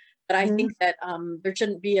desirable. But I think that there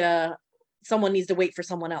shouldn't be someone needs to wait for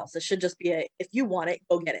someone else. It should just be if you want it,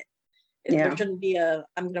 go get it. There shouldn't be I'm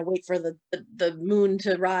going to wait for the moon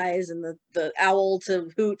to rise and the owl to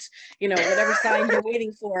hoot, you know, whatever sign you're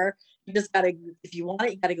waiting for. You just got to, if you want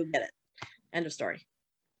it, you got to go get it. End of story.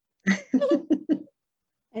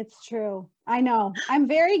 It's true. I know. I'm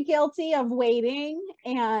very guilty of waiting.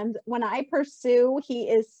 And when I pursue, he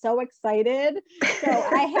is so excited. So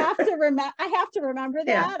I have to remember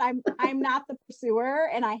that. I'm not the pursuer,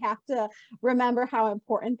 and I have to remember how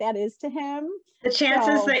important that is to him. The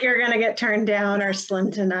chances that you're going to get turned down are slim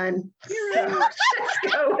to none. So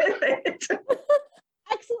just go with it.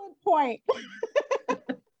 Excellent point.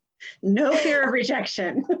 No fear of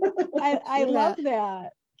rejection. I love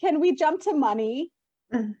that. Can we jump to money?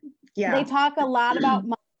 Yeah. They talk a lot about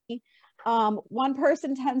money. One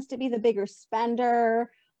person tends to be the bigger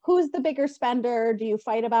spender. Who's the bigger spender? Do you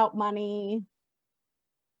fight about money?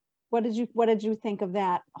 What did you think of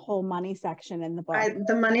that whole money section in the book?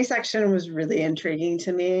 The money section was really intriguing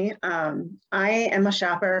to me. I am a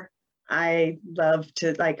shopper. I love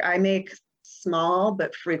to, I make small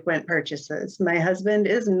but frequent purchases. My husband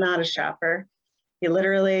is not a shopper. He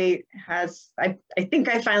literally has, I think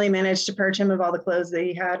I finally managed to purge him of all the clothes that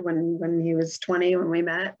he had when he was 20 when we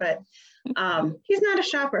met, but he's not a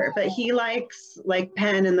shopper, but he likes, like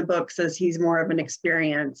Penn in the book says, he's more of an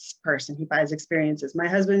experience person. He buys experiences. My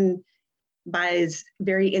husband buys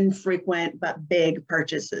very infrequent but big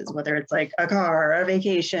purchases, whether it's like a car or a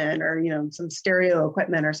vacation or, you know, some stereo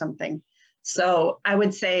equipment or something. So I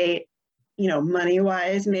would say, you know, money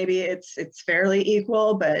wise, maybe it's fairly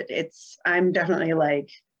equal, but I'm definitely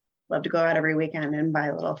love to go out every weekend and buy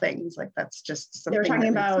little things. Like that's just something. They were talking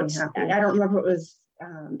about, I don't remember what it was,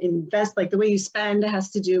 invest, like the way you spend has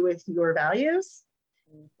to do with your values.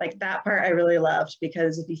 Like that part I really loved,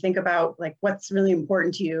 because if you think about like what's really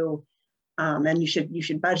important to you, and you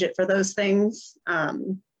should budget for those things.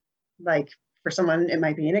 Like for someone, it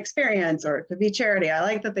might be an experience or it could be charity. I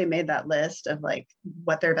like that they made that list of like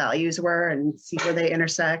what their values were and see where they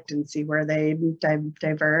intersect and see where they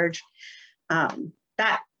diverge.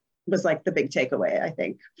 That was like the big takeaway, I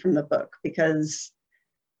think, from the book, because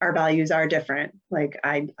our values are different. Like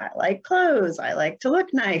I like clothes. I like to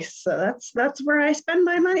look nice. So that's where I spend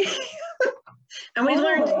my money. And we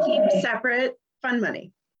learned to keep separate fun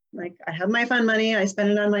money. Like, I have my fun money, I spend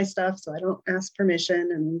it on my stuff, so I don't ask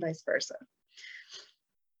permission, and vice versa.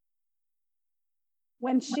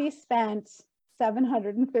 When she spent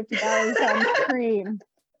 $750 on cream,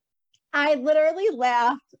 I literally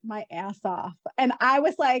laughed my ass off. And I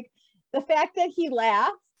was like, the fact that he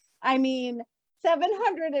laughed, I mean,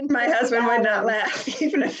 $750. My husband would not laugh,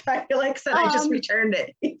 even if I said I just returned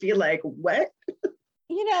it. He'd be like, what?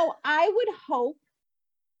 You know, I would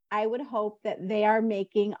hope that they are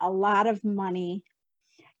making a lot of money,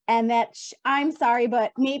 and that I'm sorry,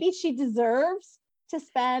 but maybe she deserves to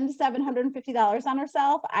spend $750 on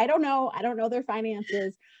herself. I don't know. I don't know their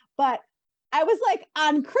finances, but I was like,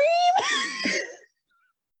 on cream.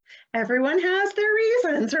 Everyone has their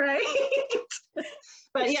reasons, right?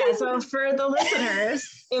 But yeah, so for the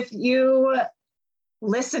listeners, if you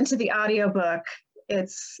listen to the audiobook,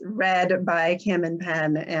 it's read by Kim and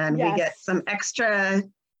Penn, and we get some extra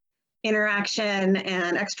interaction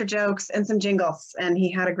and extra jokes and some jingles. And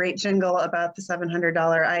he had a great jingle about the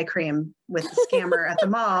 $700 eye cream with the scammer at the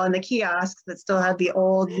mall and the kiosk that still had the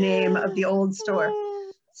old name of the old store.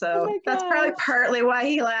 So that's probably partly why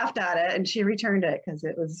he laughed at it, and she returned it, because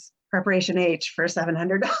it was preparation H for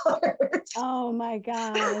 $700. Oh my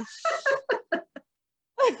gosh.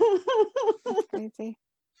 That's crazy.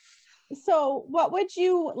 So what would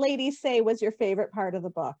you ladies say was your favorite part of the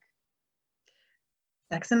book?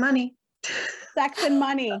 Sex and money. Sex and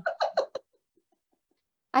money.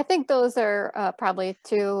 I think those are probably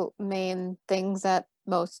two main things that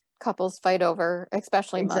most couples fight over,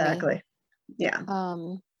 especially money. Exactly. Yeah.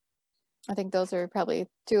 I think those are probably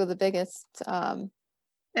two of the biggest.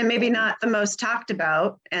 And maybe not the most talked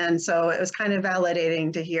about. And so it was kind of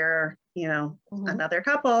validating to hear, another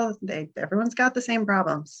couple, everyone's got the same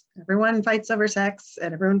problems. Everyone fights over sex,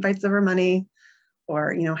 and everyone fights over money,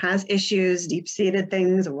 or, has issues, deep-seated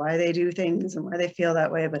things, of why they do things and why they feel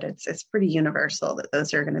that way. But it's pretty universal that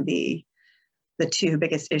those are going to be the two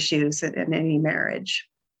biggest issues in any marriage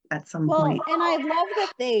at some point. And I love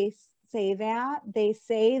that they say that. They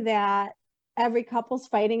say that every couple's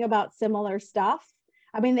fighting about similar stuff.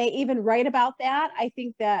 I mean, they even write about that. I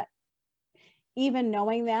think that even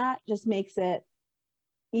knowing that just makes it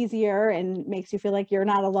easier and makes you feel like you're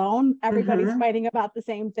not alone. Everybody's fighting about the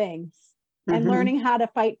same things and learning how to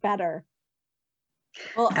fight better.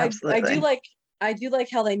 Well, I do like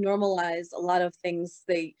how they normalize a lot of things.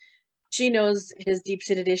 She knows his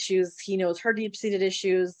deep-seated issues. He knows her deep-seated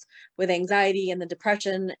issues with anxiety and the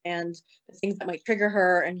depression and the things that might trigger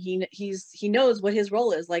her. And he knows what his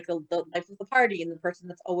role is, like the life of the party and the person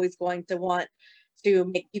that's always going to want to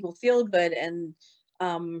make people feel good. And,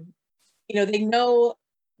 they know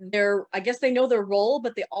they know their role,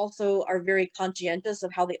 but they also are very conscientious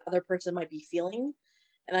of how the other person might be feeling.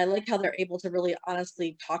 And I like how they're able to really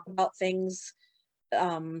honestly talk about things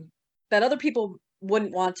that other people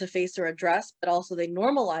wouldn't want to face or address, but also they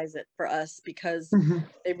normalize it for us because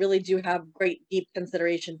they really do have great deep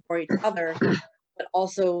consideration for each other, but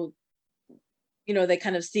also, they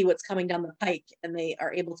kind of see what's coming down the pike and they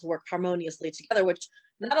are able to work harmoniously together, which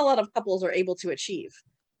not a lot of couples are able to achieve.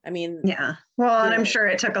 I mean, yeah. Well, and I'm sure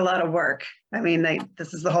it took a lot of work. I mean,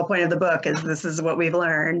 this is the whole point of the book, is this is what we've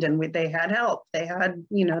learned, and they had help. They had,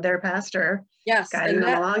 their pastor guiding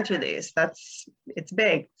them along through these. It's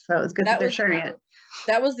big. So it was good that they're sharing it.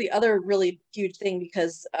 That was the other really huge thing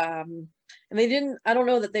because, and I don't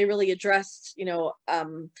know that they really addressed,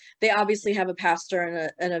 they obviously have a pastor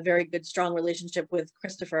and a very good, strong relationship with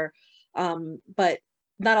Christopher. But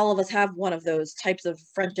not all of us have one of those types of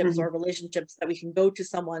friendships or relationships that we can go to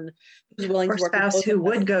someone who's willing to work with both who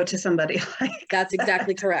would go to somebody like that's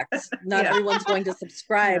exactly correct. Not everyone's going to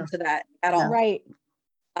subscribe to that at all. Right.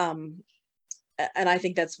 And I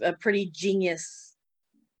think that's a pretty genius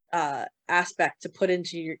aspect to put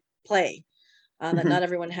into your play that not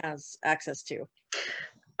everyone has access to.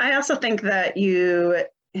 I also think that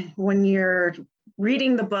when you're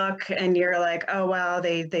reading the book and you're like, oh, wow,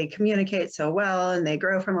 they communicate so well and they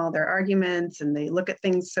grow from all their arguments and they look at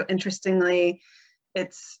things so interestingly,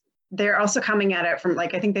 they're also coming at it from,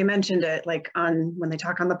 like, I think they mentioned it, like, when they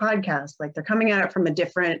talk on the podcast, like, they're coming at it from a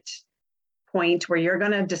different point where you're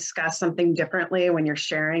going to discuss something differently when you're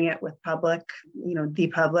sharing it with the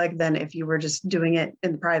public, than if you were just doing it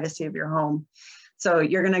in the privacy of your home. So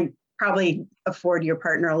you're going to probably afford your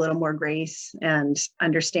partner a little more grace and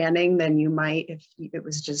understanding than you might if it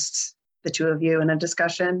was just the two of you in a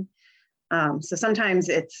discussion. So sometimes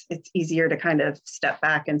it's easier to kind of step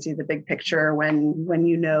back and see the big picture when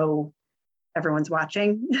everyone's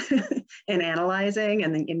watching and analyzing,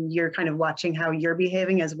 and you're kind of watching how you're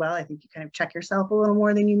behaving as well. I think you kind of check yourself a little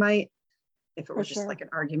more than you might if it was just like an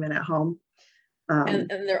argument at home. And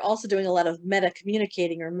they're also doing a lot of meta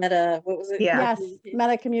communicating, or meta, what was it? Yeah. Yes,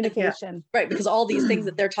 meta communication. Right, because all these things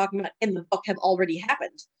that they're talking about in the book have already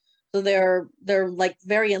happened. So they're like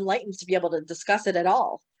very enlightened to be able to discuss it at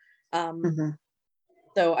all.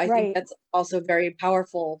 So I think that's also very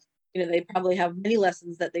powerful. You know, they probably have many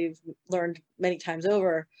lessons that they've learned many times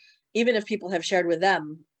over, even if people have shared with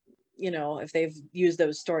them, you know, if they've used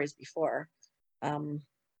those stories before.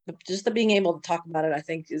 But just the being able to talk about it, I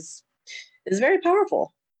think is very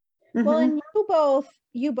powerful. Well, and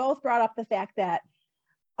you both brought up the fact that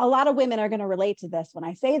a lot of women are going to relate to this when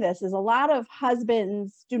I say this, is a lot of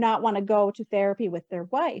husbands do not want to go to therapy with their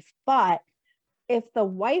wife, but if the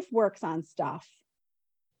wife works on stuff,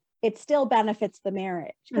 it still benefits the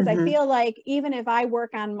marriage. Because I feel like even if I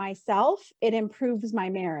work on myself, it improves my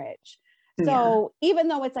marriage. So even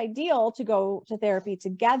though it's ideal to go to therapy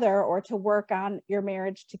together or to work on your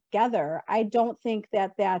marriage together, I don't think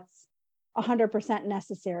that that's 100%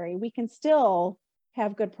 necessary. We can still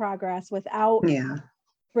have good progress without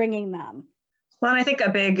bringing them. Well, and I think a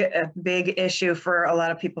big issue for a lot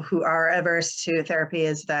of people who are averse to therapy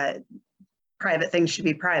is that private things should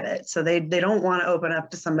be private. So they don't want to open up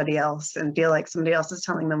to somebody else and feel like somebody else is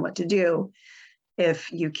telling them what to do.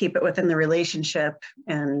 If you keep it within the relationship,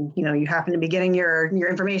 and you know, you happen to be getting your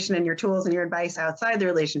information and your tools and your advice outside the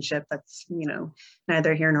relationship, that's, you know,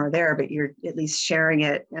 neither here nor there, but you're at least sharing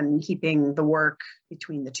it and keeping the work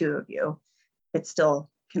between the two of you. It still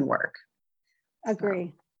can work.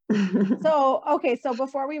 Agree. So, okay, so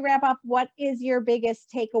before we wrap up, what is your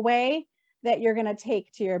biggest takeaway that you're going to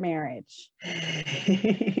take to your marriage?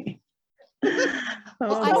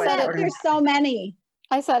 There's so many.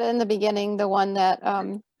 I said in the beginning, the one that,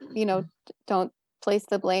 you know, don't place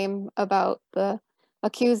the blame about the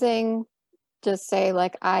accusing, just say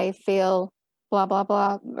like, I feel blah, blah,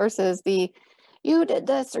 blah, versus the, you did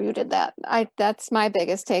this or you did that. That's my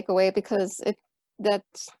biggest takeaway, because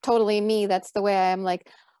that's totally me. That's the way I am, like,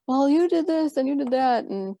 well, you did this and you did that.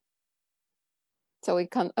 And so it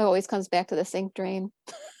always comes back to the sink drain.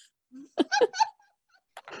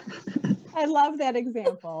 I love that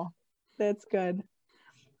example. That's good.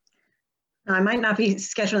 I might not be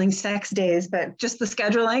scheduling sex days, but just the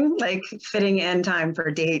scheduling, like fitting in time for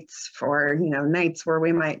dates, for, you know, nights where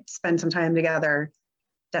we might spend some time together.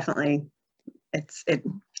 Definitely, it's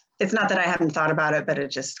not that I haven't thought about it, but it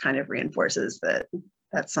just kind of reinforces that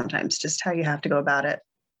that's sometimes just how you have to go about it, at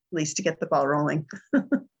least to get the ball rolling.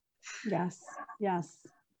 Yes.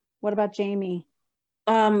 What about Jamie?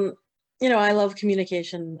 You know, I love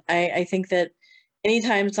communication. I think that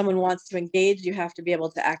anytime someone wants to engage, you have to be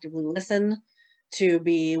able to actively listen, to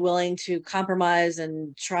be willing to compromise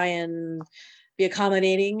and try and be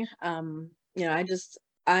accommodating. You know,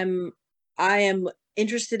 I am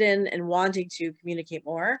interested in and wanting to communicate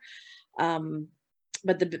more.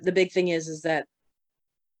 But the big thing is that,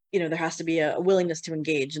 you know, there has to be a willingness to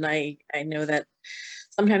engage. And I know that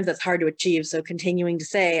sometimes that's hard to achieve. So continuing to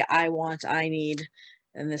say, I want, I need,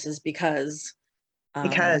 and this is because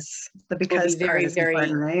the because very, very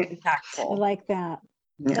important, right? impactful. I like that.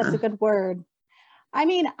 Yeah. That's a good word. I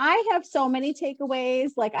mean, I have so many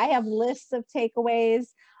takeaways. Like, I have lists of takeaways.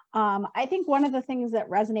 I think one of the things that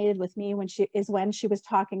resonated with me when she was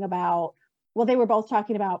talking about, well, they were both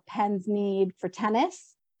talking about Penn's need for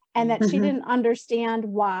tennis, and that she didn't understand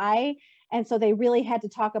why. And so they really had to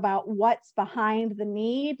talk about what's behind the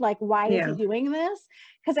need. Like, why is he doing this?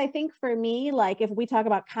 Because I think for me, like, if we talk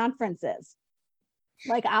about conferences,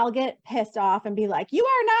 like, I'll get pissed off and be like, you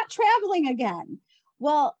are not traveling again.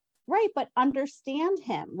 Well, right. But understand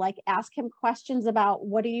him, like, ask him questions about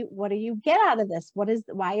what do you get out of this?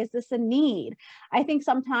 Why is this a need? I think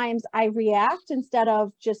sometimes I react instead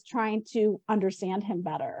of just trying to understand him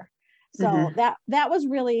better. So that was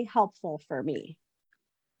really helpful for me.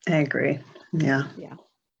 I agree. Yeah.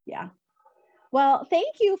 Well,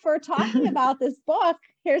 thank you for talking about this book.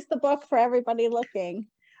 Here's the book for everybody looking,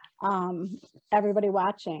 everybody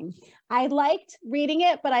watching. I liked reading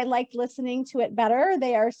it, but I liked listening to it better.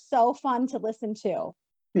 They are so fun to listen to.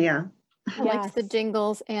 Yeah. I liked the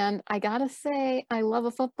jingles, and I gotta say, I love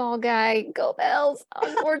a football guy. Go Bells!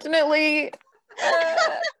 Unfortunately,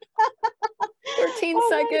 13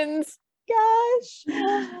 seconds. Gosh.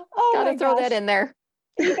 Gotta throw that in there.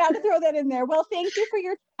 You got to throw that in there. Well, thank you for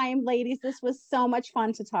your time, ladies. This was so much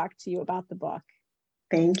fun to talk to you about the book.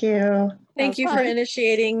 Thank you. Thank you for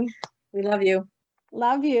initiating. We love you.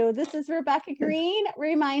 Love you. This is Rebecca Green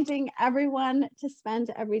reminding everyone to spend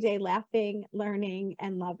every day laughing, learning,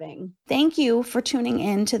 and loving. Thank you for tuning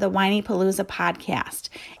in to the Whiny Palooza podcast.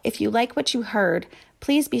 If you like what you heard,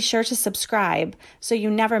 please be sure to subscribe so you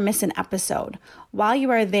never miss an episode. While you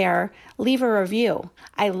are there, leave a review.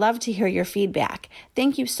 I love to hear your feedback.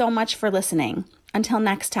 Thank you so much for listening. Until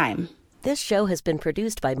next time. This show has been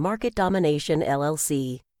produced by Market Domination,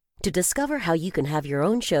 LLC. To discover how you can have your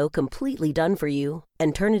own show completely done for you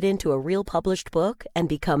and turn it into a real published book and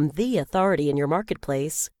become the authority in your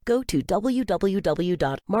marketplace, go to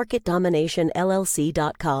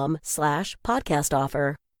www.marketdominationllc.com/podcast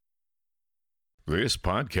offer. This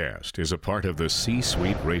podcast is a part of the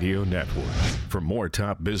C-Suite Radio Network. For more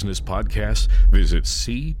top business podcasts, visit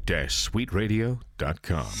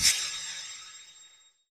c-suiteradio.com.